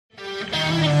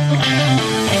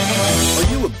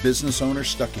business owner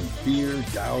stuck in fear,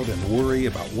 doubt, and worry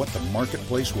about what the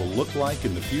marketplace will look like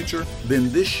in the future?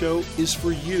 Then this show is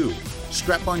for you.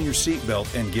 Strap on your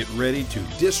seatbelt and get ready to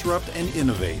disrupt and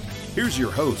innovate. Here's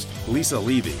your host, Lisa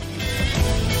Levy.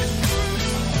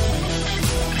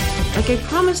 Like I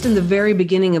promised in the very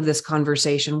beginning of this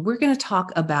conversation, we're going to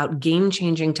talk about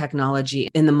game-changing technology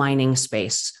in the mining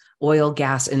space, oil,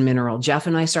 gas, and mineral. Jeff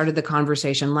and I started the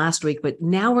conversation last week, but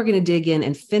now we're going to dig in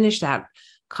and finish that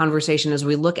conversation as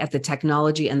we look at the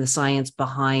technology and the science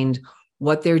behind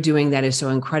what they're doing that is so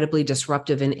incredibly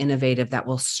disruptive and innovative that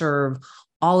will serve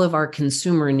all of our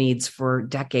consumer needs for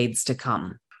decades to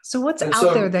come. So what's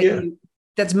out there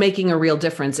that's making a real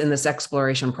difference in this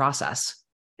exploration process?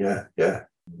 Yeah.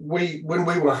 When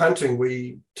we were hunting,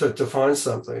 to find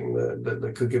something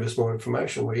that could give us more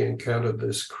information, we encountered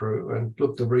this crew. And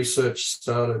look, the research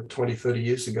started 20, 30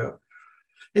 years ago.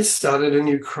 It started in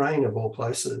Ukraine, of all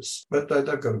places, but they've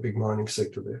got a big mining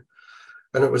sector there.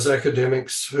 And it was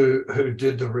academics who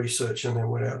did the research and then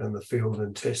went out in the field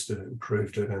and tested it and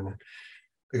proved it. And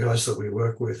the guys that we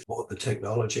work with bought the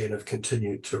technology and have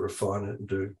continued to refine it and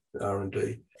do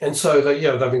R&D. And so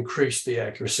they've increased the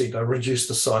accuracy. They reduced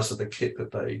the size of the kit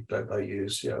that they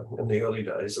use. In the early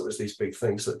days, it was these big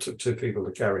things that took two people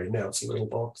to carry. Now it's a little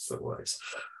box that weighs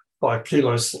 5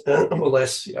 kilos or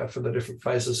less, for the different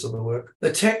phases of the work.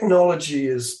 The technology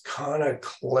is kind of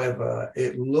clever.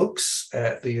 It looks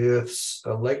at the Earth's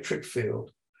electric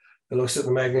field. It looks at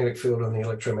the magnetic field and the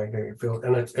electromagnetic field,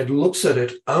 and it looks at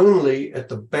it only at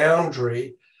the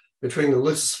boundary between the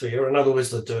lithosphere, in other words,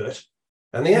 the dirt,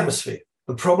 and the atmosphere.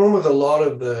 The problem with a lot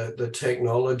of the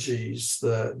technologies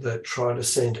that try to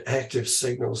send active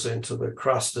signals into the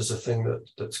crust is a thing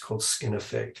that's called skin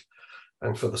effect.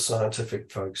 And for the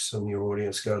scientific folks in your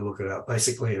audience, go look it up.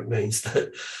 Basically, it means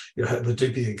that the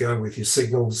deeper you go with your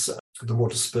signals, the more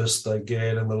dispersed they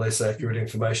get and the less accurate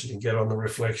information you get on the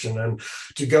reflection. And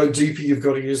to go deeper, you've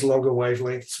got to use longer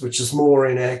wavelengths, which is more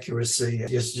inaccuracy.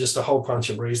 It's just a whole bunch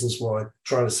of reasons why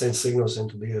trying to send signals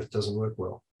into the Earth doesn't work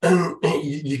well. And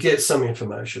you get some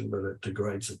information, but it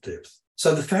degrades at depth.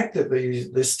 So the fact that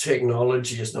this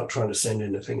technology is not trying to send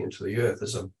anything into the Earth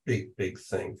is a big, big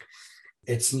thing.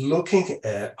 It's looking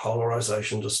at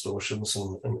polarization distortions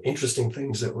and interesting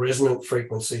things at resonant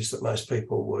frequencies that most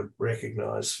people would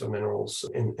recognize for minerals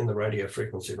in the radio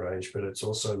frequency range, but it's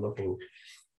also looking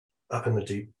up in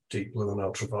the deep blue and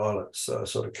ultraviolet, so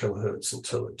sort of kilohertz and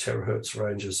terahertz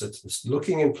ranges. It's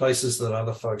looking in places that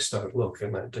other folks don't look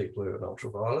in that deep blue and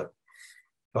ultraviolet,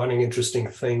 finding interesting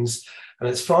things, and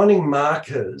it's finding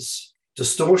markers,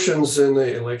 distortions in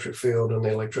the electric field and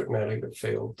the electromagnetic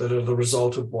field that are the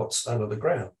result of what's under the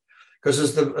ground. Because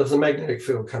as the magnetic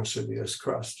field comes through the Earth's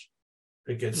crust,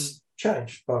 it gets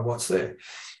changed by what's there.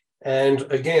 And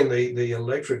again, the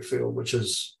electric field, which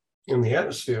is in the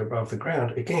atmosphere above the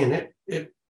ground, again,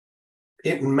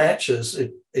 it matches,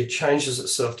 it changes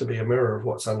itself to be a mirror of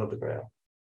what's under the ground.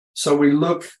 So we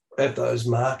look at those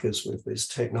markers with this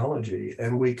technology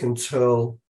and we can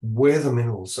tell where the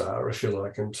minerals are, if you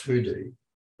like, in 2D,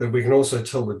 but we can also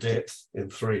tell the depth in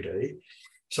 3D.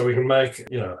 So we can make,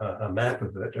 a map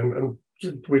of it. And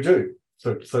we do,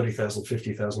 so 30,000,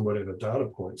 50,000, whatever data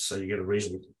points. So you get a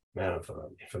reasonable amount of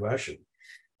information.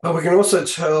 But we can also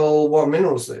tell what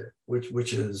minerals there,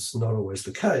 which is not always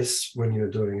the case when you're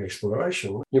doing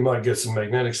exploration. You might get some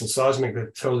magnetics and seismic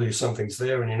that tell you something's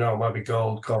there, and it might be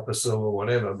gold, copper, silver,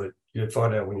 whatever, but you'd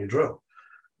find out when you drill.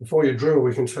 Before you drill,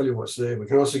 we can tell you what's there. We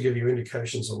can also give you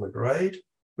indications on the grade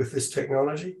with this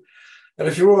technology. And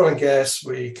if you're oil and gas,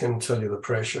 we can tell you the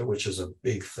pressure, which is a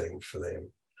big thing for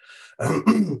them.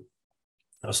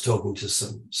 I was talking to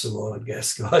some oil and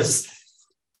gas guys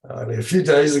only a few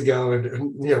days ago,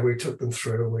 and we took them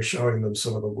through and we're showing them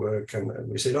some of the work. And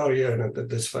we said, and at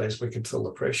this phase, we can tell the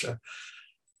pressure.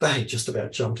 They just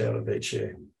about jumped out of their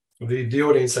chair. The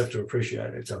audience have to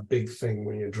appreciate it's a big thing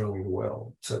when you're drilling a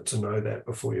well to know that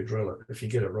before you drill it. If you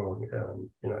get it wrong,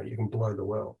 you can blow the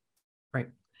well. Right.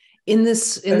 In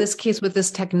this case with this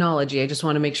technology, I just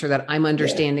want to make sure that I'm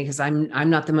understanding because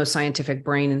I'm not the most scientific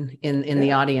brain in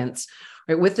the audience.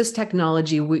 Right. With this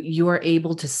technology, you are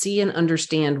able to see and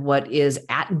understand what is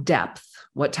at depth,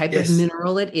 what type of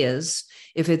mineral it is.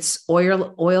 If it's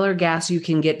oil or gas, you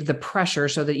can get the pressure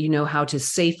so that you know how to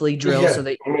safely drill. So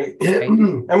that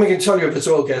and we can tell you if it's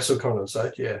oil, gas, or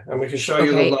condensate. And we can show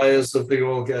you the layers of the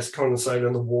oil, gas, condensate,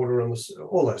 and the water, and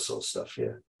all that sort of stuff.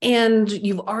 And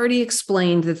you've already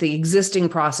explained that the existing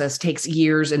process takes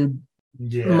years and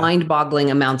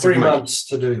mind-boggling amounts of money. 3 months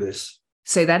to do this.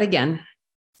 Say that again.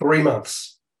 3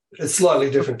 months. It's slightly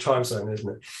different time zone, isn't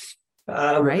it?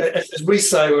 Right. As we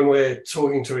say when we're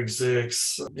talking to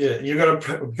execs, yeah, you've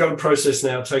got a process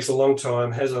now. It takes a long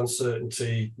time, has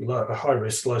uncertainty, a high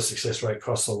risk, low success rate,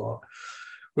 costs a lot.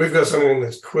 We've got something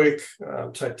that's quick,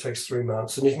 takes 3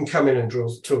 months, and you can come in and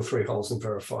drill 2 or 3 holes and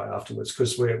verify afterwards,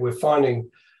 because we're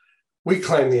finding, we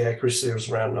claim the accuracy is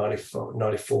around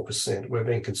 94%. We're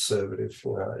being conservative.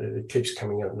 It keeps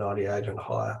coming in at 98 and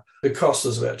higher. The cost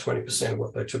is about 20% of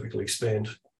what they typically spend.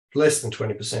 Less than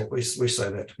 20%. We say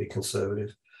that to be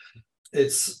conservative.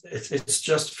 It's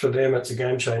just for them, it's a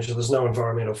game changer. There's no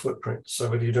environmental footprint. So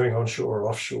whether you're doing onshore or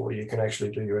offshore, you can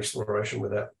actually do your exploration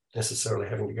without necessarily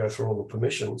having to go through all the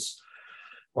permissions.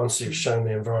 Once you've shown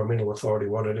the environmental authority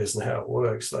what it is and how it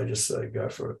works, they just say, go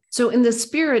for it. So in the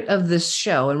spirit of this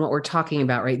show and what we're talking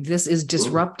about, right, this is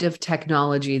disruptive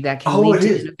technology that can lead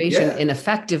to innovation and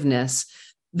effectiveness.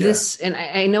 This, and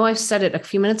I know I've said it a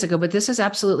few minutes ago, but this is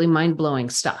absolutely mind-blowing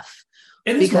stuff.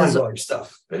 It is mind-blowing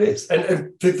stuff. It is.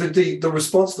 And the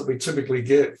response that we typically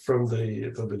get from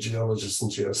the geologists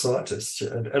and geoscientists,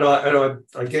 and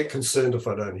I get concerned if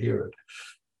I don't hear it.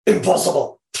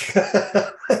 Impossible.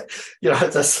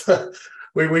 That's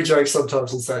we joke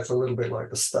sometimes and say it's a little bit like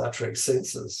the Star Trek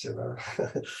sensors,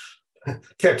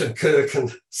 Captain Kirk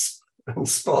and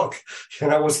Spock,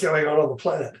 what's going on the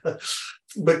planet.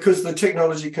 Because the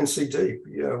technology can see deep.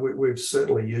 We've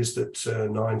certainly used it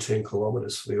 9-10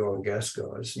 kilometers for the oil and gas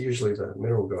guys. Usually the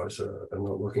mineral guys are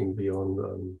not looking beyond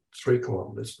 3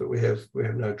 kilometers, but we have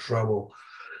no trouble.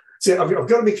 See, I've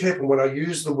got to be careful when I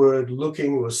use the word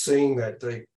looking or seeing that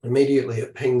deep. Immediately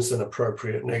it pings an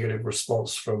appropriate negative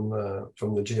response from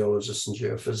the geologists and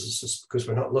geophysicists, because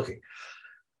we're not looking.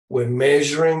 We're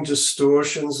measuring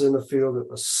distortions in the field at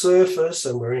the surface,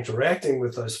 and we're interacting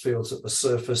with those fields at the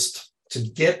surface to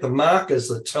get the markers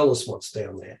that tell us what's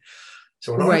down there.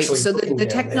 So right. So the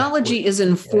technology is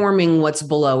informing what's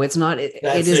below. It's not. It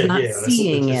is not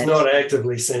seeing it. It's not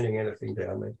actively sending anything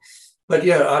down there. But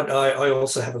I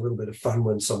also have a little bit of fun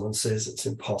when someone says it's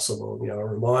impossible. I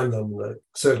remind them that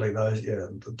certainly those,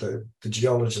 the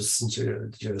geologists and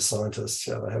geoscientists,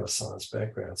 they have a science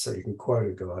background, so you can quote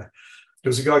a guy. There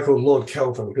was a guy called Lord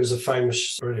Kelvin, who's a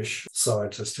famous British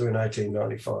scientist, who in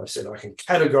 1895 said, I can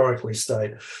categorically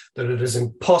state that it is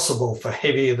impossible for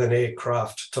heavier than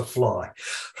aircraft to fly.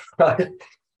 Right?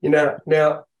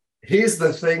 Now, here's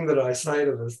the thing that I say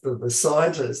to the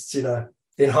scientists,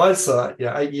 in hindsight,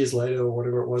 8 years later or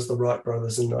whatever it was, the Wright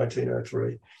brothers in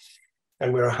 1903,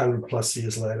 and we're 100 plus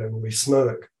years later and we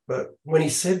smirk. But when he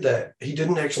said that, he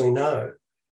didn't actually know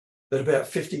that about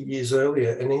 50 years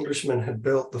earlier, an Englishman had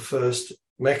built the first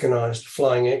mechanized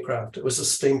flying aircraft. It was a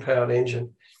steam-powered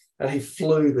engine, and he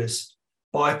flew this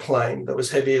biplane that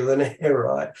was heavier than air,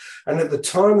 right? And at the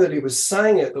time that he was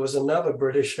saying it, there was another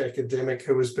British academic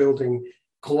who was building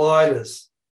gliders,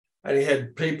 and he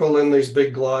had people in these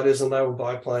big gliders, and they were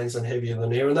biplanes and heavier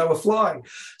than air, and they were flying.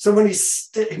 So when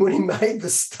he made the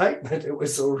statement, it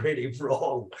was already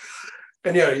wrong.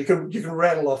 And you can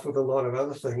rattle off with a lot of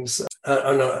other things.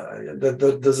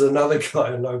 There's another guy,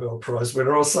 a Nobel Prize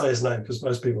winner. I'll say his name because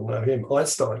most people know him,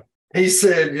 Einstein. He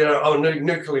said,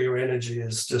 nuclear energy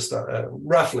is just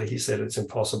roughly. He said it's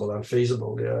impossible,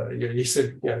 unfeasible. He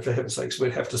said, for heaven's sakes,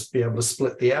 we'd have to be able to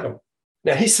split the atom.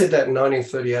 Now he said that in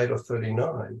 1938 or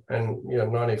 39, and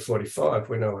 1945.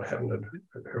 We know what happened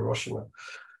at Hiroshima.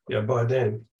 By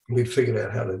then, we'd figured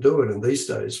out how to do it, and these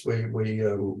days we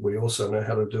also know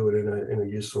how to do it in a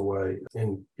useful way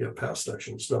in power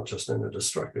stations, not just in a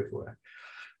destructive way.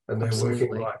 And they're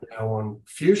working right now on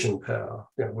fusion power.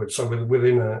 So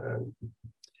within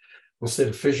instead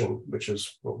of fission, which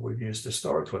is what we've used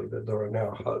historically, that there are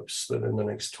now hopes that in the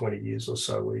next 20 years or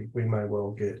so we may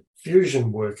well get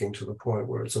fusion working to the point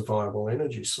where it's a viable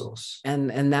energy source.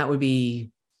 And that would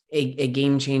be a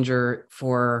game changer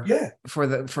for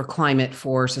climate,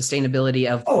 for sustaability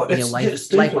of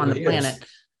life on the planet.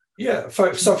 Yeah,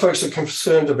 some folks are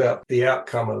concerned about the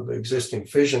outcome of the existing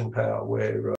fission power,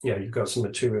 where you've got some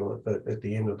material at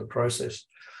the end of the process.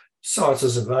 Science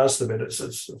has advanced a bit.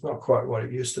 It's not quite what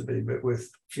it used to be, but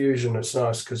with fusion, it's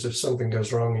nice because if something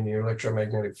goes wrong and your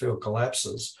electromagnetic field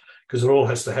collapses, because it all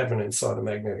has to happen inside a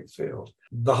magnetic field,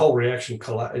 the whole reaction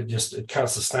it can't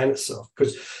sustain itself.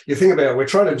 Because you think about it, we're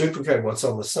trying to duplicate what's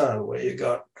on the sun, where you've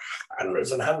got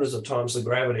hundreds and hundreds of times the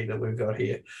gravity that we've got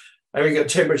here. And we get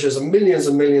temperatures of millions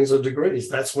and millions of degrees.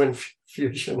 That's when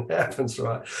fusion happens,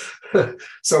 right?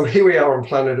 So here we are on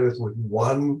planet Earth with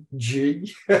 1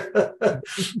 G.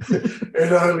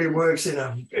 It only works in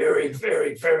a very,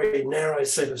 very, very narrow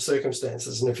set of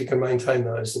circumstances. And if you can maintain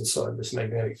those inside this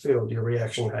magnetic field, your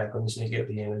reaction happens and you get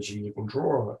the energy, you can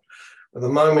draw on it. At the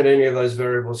moment any of those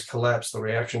variables collapse, the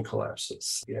reaction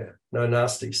collapses. Yeah, no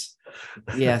nasties.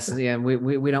 Yes, yeah,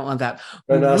 we don't want that.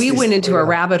 No nasties. We went into a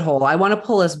rabbit hole. I want to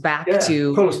pull us back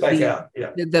to pull us back out.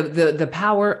 Yeah, the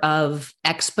power of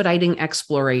expediting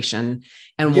exploration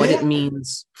and what it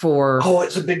means for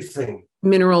it's a big thing.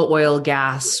 Mineral oil,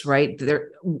 gas, right?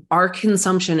 Our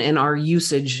consumption and our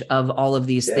usage of all of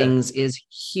these things is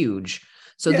huge.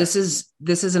 So this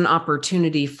is an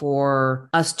opportunity for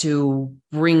us to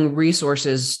bring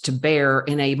resources to bear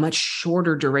in a much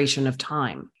shorter duration of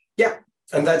time. Yeah.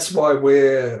 And that's why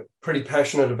we're pretty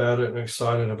passionate about it and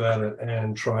excited about it,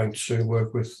 and trying to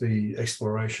work with the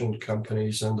exploration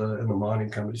companies and the mining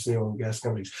companies, the oil and gas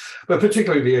companies, but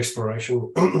particularly the exploration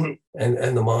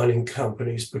and the mining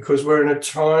companies, because we're in a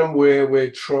time where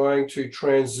we're trying to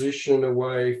transition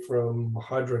away from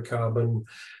hydrocarbon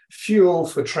fuel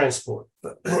for transport.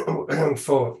 At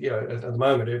the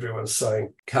moment, everyone's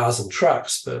saying cars and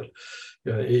trucks, but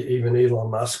even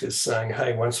Elon Musk is saying,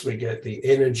 hey, once we get the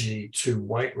energy to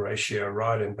weight ratio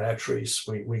right in batteries,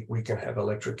 we can have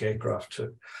electric aircraft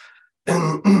too.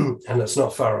 And it's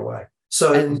not far away.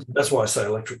 So that's why I say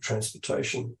electric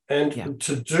transportation. And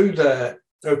to do that,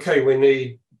 we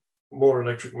need more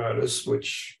electric motors,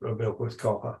 which are built with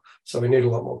copper. So we need a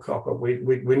lot more copper.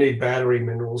 We need battery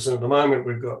minerals. And at the moment,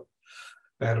 we've got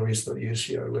batteries that use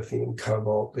lithium,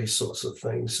 cobalt, these sorts of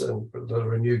things, and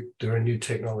there are new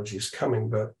technologies coming,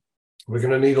 but we're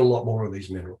going to need a lot more of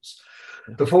these minerals.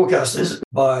 The forecast is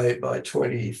by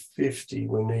 2050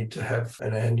 we need to have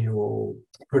an annual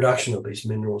production of these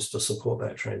minerals to support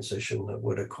that transition that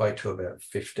would equate to about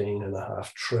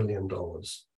 $15.5 trillion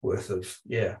worth of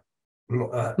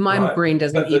my brain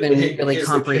doesn't even really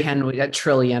comprehend a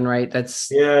trillion, right? That's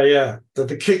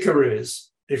the kicker is,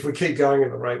 if we keep going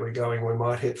at the rate we're going, we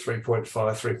might hit 3.5,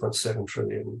 3.7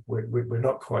 trillion. We're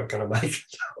not quite going to make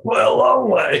it. Well, a long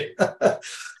way.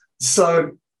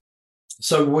 So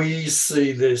we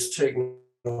see this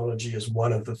technology as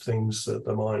one of the things that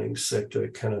the mining sector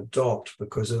can adopt,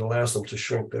 because it allows them to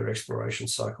shrink their exploration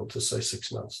cycle to, say,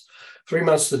 6 months. 3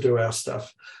 months to do our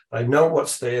stuff. They know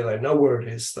what's there. They know where it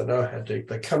is. They know how deep.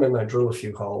 They come in, they drill a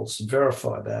few holes,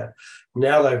 verify that.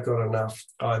 Now they've got enough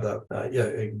either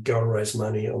go and raise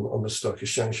money on the stock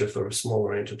exchange if they're a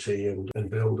smaller entity and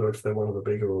build, or if they're one of the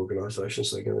bigger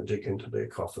organizations, they're going to dig into their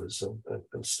coffers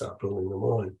and start building the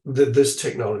mine. This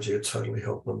technology will totally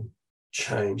help them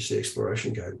change the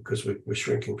exploration game, because we're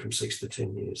shrinking from 6 to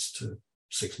 10 years to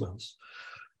 6 months.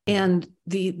 And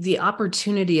the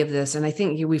opportunity of this, and I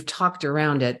think we've talked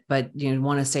around it, but you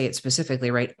want to say it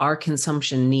specifically, right? Our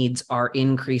consumption needs are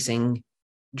increasing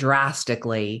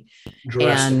drastically.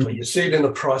 And you see it in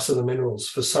the price of the minerals.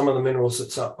 For some of the minerals,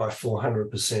 it's up by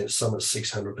 400%, some at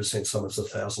 600%, some at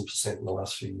 1,000% in the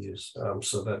last few years.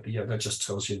 So that just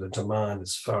tells you the demand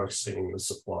is far exceeding the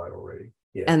supply already.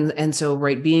 Yeah. And so,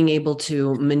 right, being able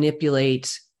to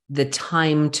manipulate the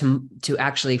time to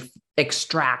actually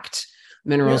extract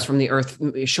minerals from the earth,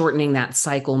 shortening that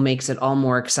cycle makes it all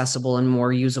more accessible and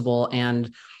more usable,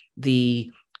 and the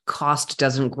cost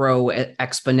doesn't grow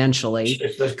exponentially.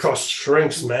 The cost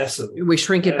shrinks massively. We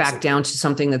shrink it back down to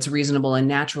something that's reasonable and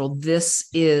natural. This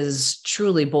is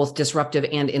truly both disruptive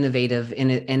and innovative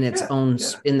in its own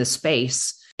in the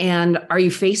space. And are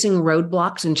you facing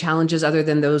roadblocks and challenges other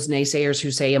than those naysayers who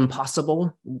say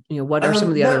impossible? What are some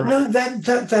of the other? No,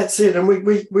 that's it. And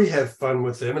we have fun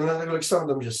with them. And some of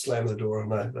them just slam the door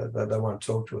and they won't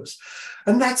talk to us.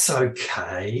 And that's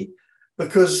okay,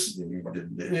 because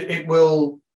it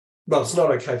will. Well, it's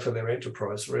not okay for their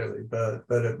enterprise, really, but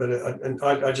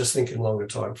I just think in longer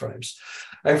time frames.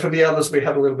 And for the others, we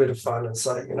have a little bit of fun and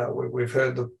say, we've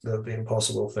heard the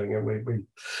impossible thing, and we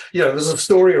there's a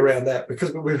story around that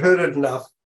because we've heard it enough.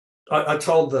 I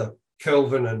told the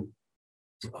Kelvin and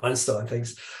Einstein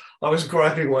things. I was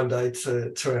griping one day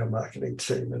to our marketing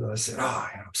team, and I said,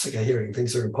 I'm sick of hearing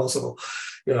things are impossible.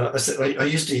 I said, I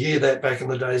used to hear that back in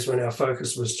the days when our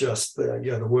focus was just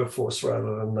the workforce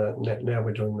rather than now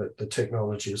we're doing the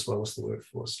technology as well as the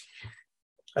workforce.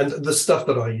 And the stuff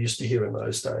that I used to hear in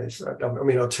those days,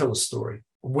 I'll tell a story.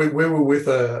 We were with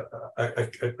a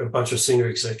bunch of senior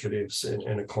executives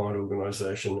in a client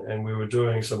organization, and we were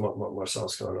doing my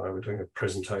sales guy and I were doing a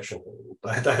presentation.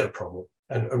 They had a problem.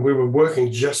 And we were working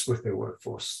just with their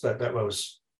workforce. That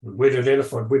was, we'd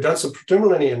identified, we'd done some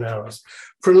preliminary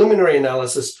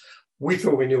analysis. We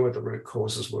thought we knew what the root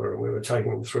causes were, and we were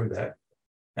taking them through that.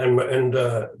 And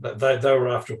they were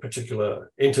after a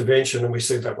particular intervention, and we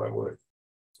said that won't work.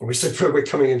 And we said, we're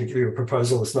coming in to give you a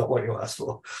proposal. It's not what you asked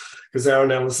for, because our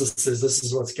analysis says this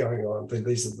is what's going on.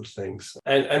 These are the things.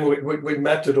 And we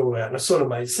mapped it all out, and it sort of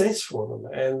made sense for them.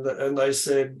 And they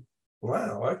said,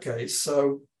 wow, okay,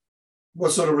 so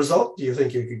what sort of result do you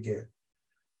think you could get?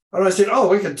 And I said, oh,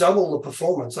 we could double the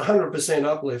performance, 100%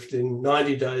 uplift in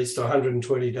 90 days to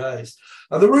 120 days.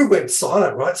 And the room went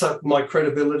silent, right? So my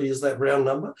credibility is that round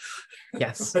number.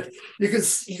 Yes. you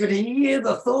could hear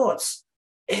the thoughts.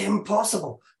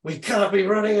 Impossible. We can't be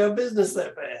running our business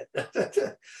that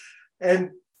bad.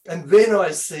 and then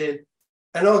I said,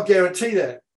 and I'll guarantee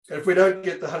that if we don't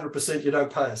get the 100%, you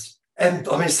don't pay us. And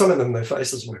I mean, some of them, their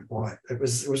faces went white. It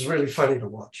was really funny to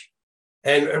watch.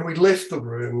 And we left the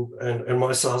room, and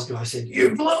my sales guy said,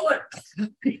 you blew it.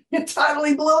 You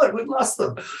totally blew it. We've lost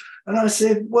them. And I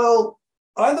said, well,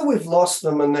 either we've lost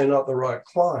them and they're not the right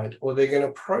client, or they're going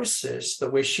to process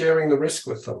that we're sharing the risk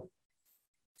with them.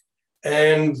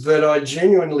 And that I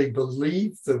genuinely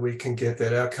believe that we can get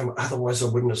that outcome. Otherwise, I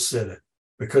wouldn't have said it,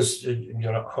 because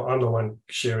I'm the one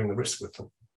sharing the risk with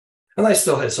them. And they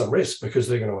still had some risk because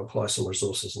they're going to apply some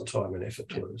resources and time and effort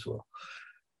to it as well.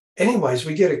 Anyways,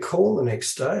 we get a call the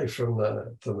next day from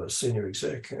the senior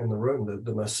exec in the room,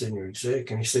 the most senior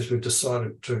exec, and he says, we've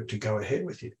decided to go ahead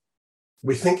with you.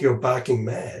 We think you're barking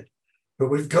mad, but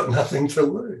we've got nothing to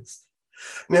lose.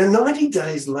 Now, 90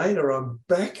 days later, I'm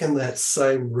back in that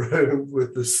same room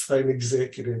with the same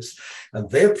executives, and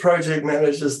their project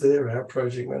managers there, our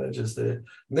project managers there,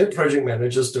 and their project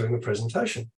managers doing the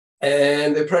presentation.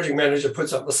 And their project manager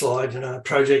puts up the slide,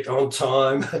 project on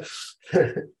time,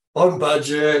 on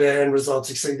budget, and results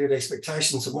exceeded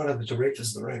expectations. And one of the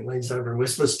directors in the room leans over and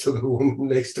whispers to the woman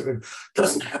next to him,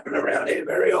 doesn't happen around here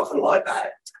very often like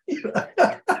that.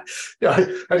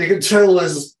 And you can tell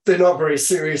they're not very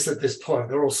serious at this point.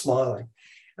 They're all smiling.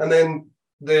 And then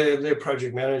their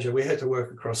project manager, we had to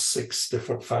work across 6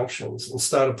 different functions and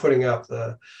started putting up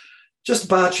just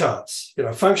bar charts.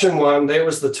 Function 1, there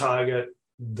was the target,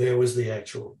 there was the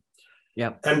actual.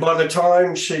 Yep. And by the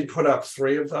time she put up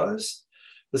 3 of those,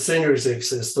 the senior exec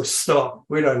says, look, stop,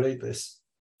 we don't need this.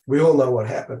 We all know what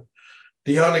happened.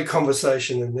 The only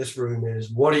conversation in this room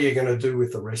is, what are you going to do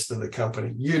with the rest of the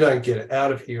company? You don't get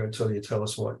out of here until you tell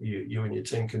us what you and your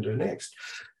team can do next.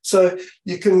 So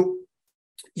you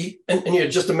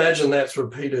just imagine that's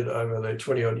repeated over the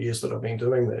 20 odd years that I've been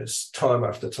doing this, time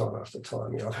after time after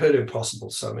time. I've heard impossible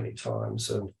so many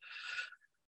times,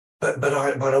 But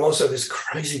I'm also this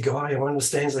crazy guy who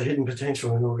understands the hidden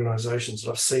potential in organizations.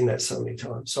 I've seen that so many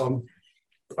times. So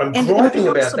I'm griping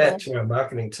about that to our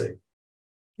marketing team.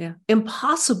 Yeah.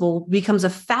 Impossible becomes a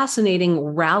fascinating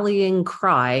rallying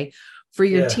cry for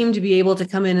your team to be able to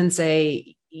come in and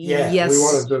say, yes, we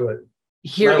want to do it.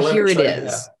 Here it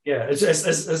is. Yeah. It's,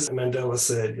 as Mandela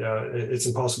said, it's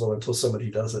impossible until somebody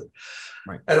does it.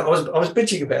 Right. And I was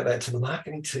bitching about that to the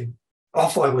marketing team.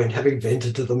 Off I went, having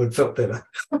vented to them and felt better,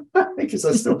 because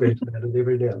I still vent about it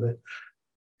every now and then.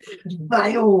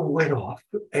 They all went off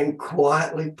and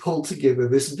quietly pulled together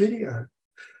this video.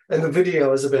 And the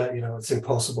video is about, it's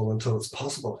impossible until it's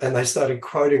possible. And they started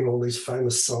quoting all these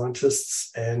famous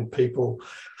scientists and people,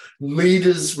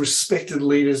 leaders, respected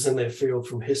leaders in their field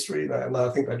from history. And I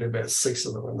think they did about 6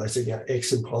 of them. And they said,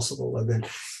 X impossible.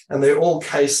 And they're all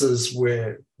cases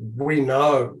where we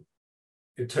know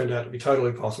it turned out to be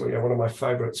totally possible. One of my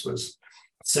favorites was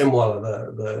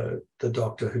Semwala, the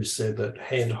doctor who said that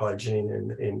hand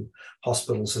hygiene in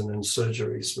hospitals and in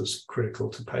surgeries was critical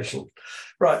to patient.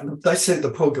 Right. They sent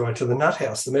the poor guy to the nut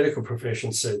house. The medical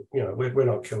profession said, we're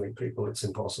not killing people. It's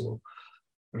impossible.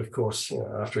 But of course,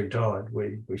 after he died,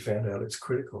 we found out it's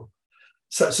critical.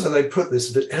 So they put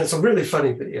this, and it's a really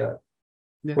funny video.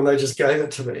 Yeah. When they just gave it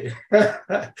to me.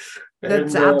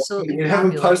 That's absolutely we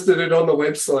haven't posted it on the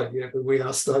website yet, but we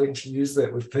are starting to use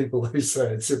that with people who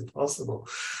say it's impossible.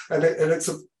 And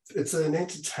it's an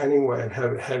entertaining way of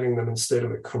having them, instead of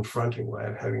a confronting way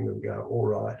of having them go, all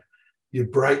right, you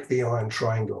break the iron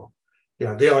triangle.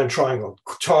 The iron triangle,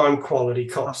 time, quality,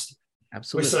 cost.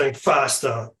 Absolutely. We're saying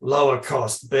faster, lower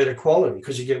cost, better quality,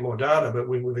 because you get more data, but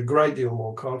with a great deal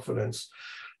more confidence.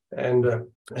 And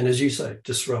as you say,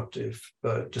 disruptive,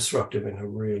 but disruptive in a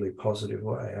really positive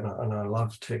way. And I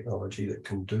love technology that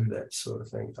can do that sort of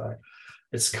thing.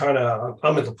 It's kind of,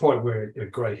 I'm at the point where a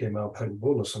grey hair, male pattern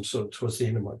baldness, I'm sort of towards the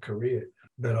end of my career,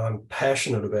 but I'm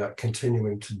passionate about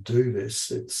continuing to do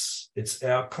this. It's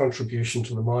our contribution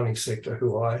to the mining sector,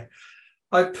 who I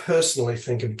personally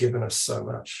think have given us so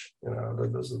much.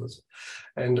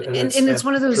 And it's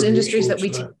one of those industries that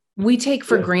we take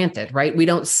for granted, right? We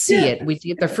don't see it. We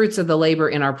get the fruits of the labor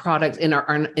in our products, in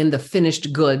the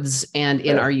finished goods, and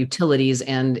in our utilities,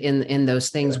 and in those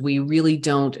things. We really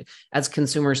don't, as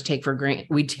consumers, take for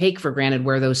granted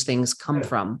where those things come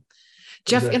from.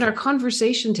 Jeff, in our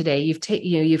conversation today,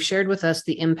 you've shared with us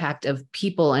the impact of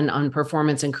people and on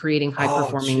performance and creating high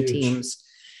performing teams.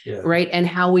 Yeah. Right. And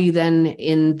how we then,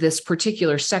 in this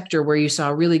particular sector where you saw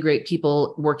really great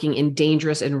people working in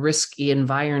dangerous and risky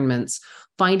environments,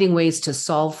 finding ways to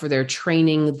solve for their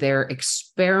training, their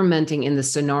experimenting in the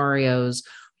scenarios,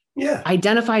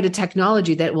 identified a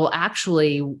technology that will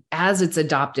actually, as it's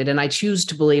adopted, and I choose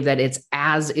to believe that it's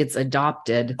as it's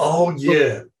adopted. Oh,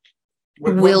 yeah.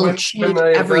 Will change when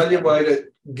they everything. evaluate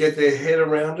it, get their head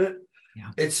around it,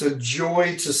 it's a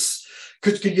joy to...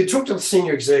 Because you talk to the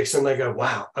senior execs and they go,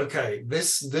 wow, okay,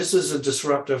 this is a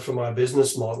disruptor for my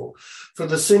business model. For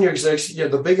the senior execs,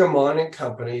 the bigger mining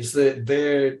companies,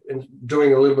 they're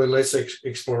doing a little bit less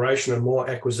exploration and more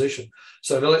acquisition.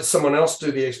 So they'll let someone else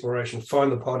do the exploration,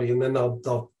 find the potty, and then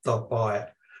they'll buy it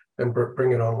and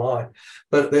bring it online.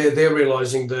 But they're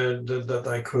realizing that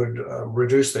they could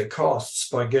reduce their costs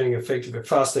by getting effective at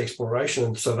fast exploration,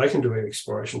 and so they can do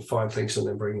exploration, find things, and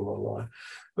then bring them online.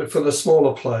 But for the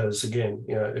smaller players, again,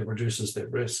 it reduces their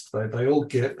risk. They all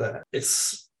get that.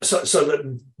 It's so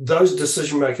that those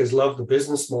decision makers love the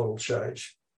business model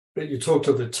change. But you talk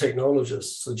to the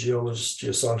technologists, the geologists,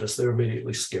 geoscientists, they're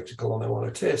immediately skeptical and they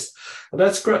want to test. And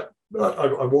that's great.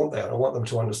 I want that. I want them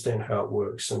to understand how it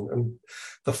works. And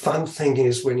the fun thing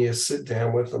is when you sit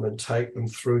down with them and take them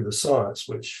through the science,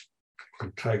 which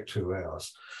could take 2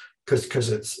 hours, because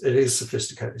it is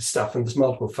sophisticated stuff and there's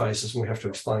multiple phases and we have to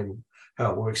explain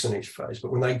how it works in each phase.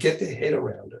 But when they get their head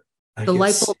around it, the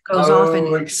light bulb goes off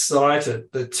and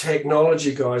excited. The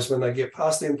technology guys, when they get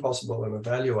past the impossible and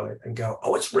evaluate and go,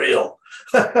 oh, it's real.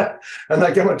 And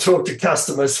they go and talk to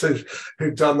customers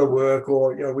who've done the work.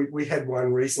 Or, we had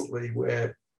one recently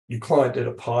where your client did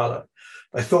a pilot.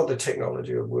 They thought the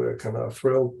technology would work and they were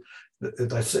thrilled.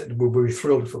 They said, we'll be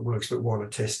thrilled if it works, but we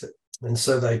want to test it. And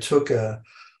so they took a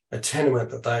tenement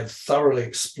that they'd thoroughly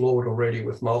explored already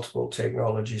with multiple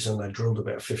technologies, and they drilled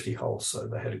about 50 holes, so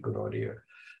they had a good idea.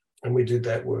 And we did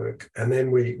that work. And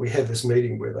then we had this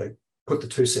meeting where they put the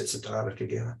 2 sets of data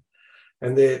together.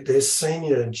 And their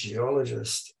senior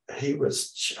geologist, he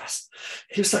was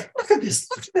like, look at this,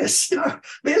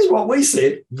 there's what we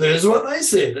said, there's what they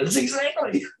said. It's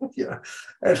exactly,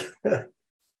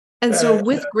 And so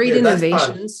with great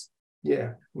innovations,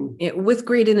 with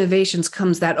great innovations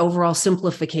comes that overall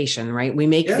simplification, right? We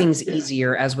make things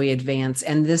easier as we advance.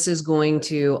 And this is going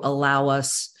to allow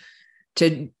us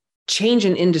to change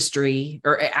an industry,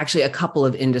 or actually a couple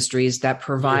of industries that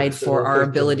provide for our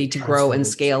ability to grow and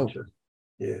scale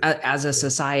as a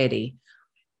society.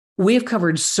 We've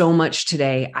covered so much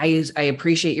today. I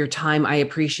appreciate your time. I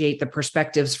appreciate the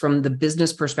perspectives from the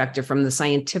business perspective, from the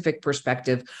scientific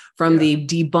perspective, from the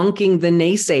debunking the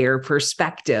naysayer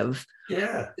perspective.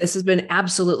 Yeah. This has been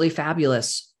absolutely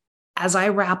fabulous. As I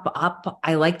wrap up,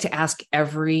 I like to ask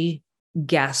every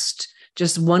guest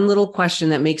just one little question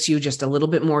that makes you just a little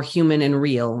bit more human and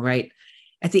real, right?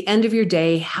 At the end of your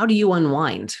day, how do you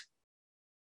unwind?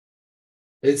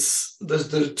 There's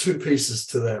 2 pieces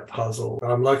to that puzzle.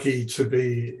 I'm lucky to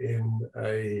be in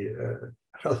a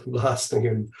lasting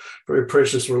and very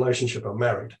precious relationship. I'm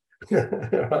married.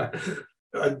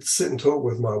 I'd sit and talk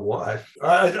with my wife.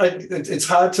 It's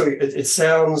hard to, it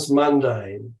sounds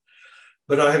mundane,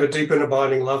 but I have a deep and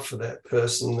abiding love for that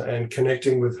person, and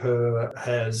connecting with her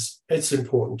it's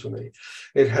important to me.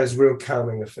 It has real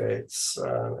calming effects.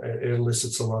 It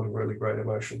elicits a lot of really great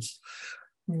emotions.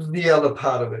 The other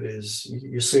part of it is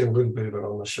you see a little bit of it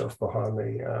on the shelf behind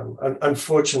me.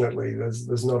 Unfortunately,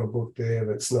 there's not a book there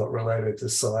that's not related to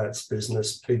science,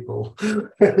 business, people,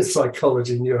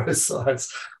 psychology,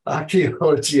 neuroscience,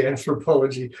 archaeology,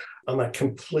 anthropology. I'm a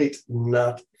complete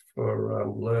nut for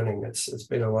learning. It's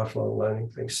been a lifelong learning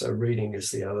thing. So reading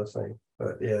is the other thing.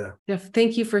 But yeah. Jeff,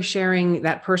 thank you for sharing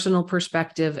that personal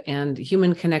perspective, and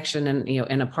human connection,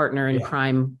 and a partner in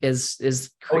crime is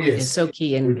so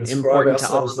key and important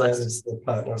to all of us. As the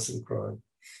partners in crime.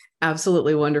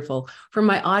 Absolutely wonderful. For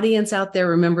my audience out there,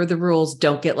 remember the rules.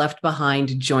 Don't get left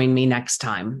behind. Join me next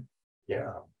time.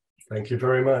 Yeah. Thank you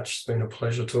very much. It's been a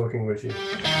pleasure talking with you.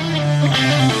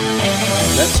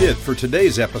 That's it for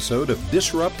today's episode of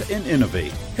Disrupt and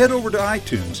Innovate. Head over to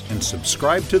iTunes and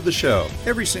subscribe to the show.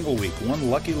 Every single week, one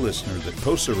lucky listener that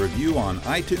posts a review on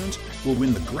iTunes will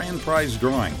win the grand prize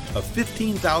drawing, a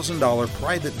 $15,000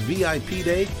 private VIP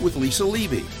day with Lisa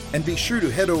Levy. And be sure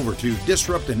to head over to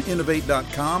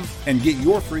disruptandinnovate.com and get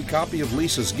your free copy of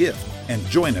Lisa's gift. And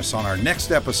join us on our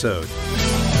next episode.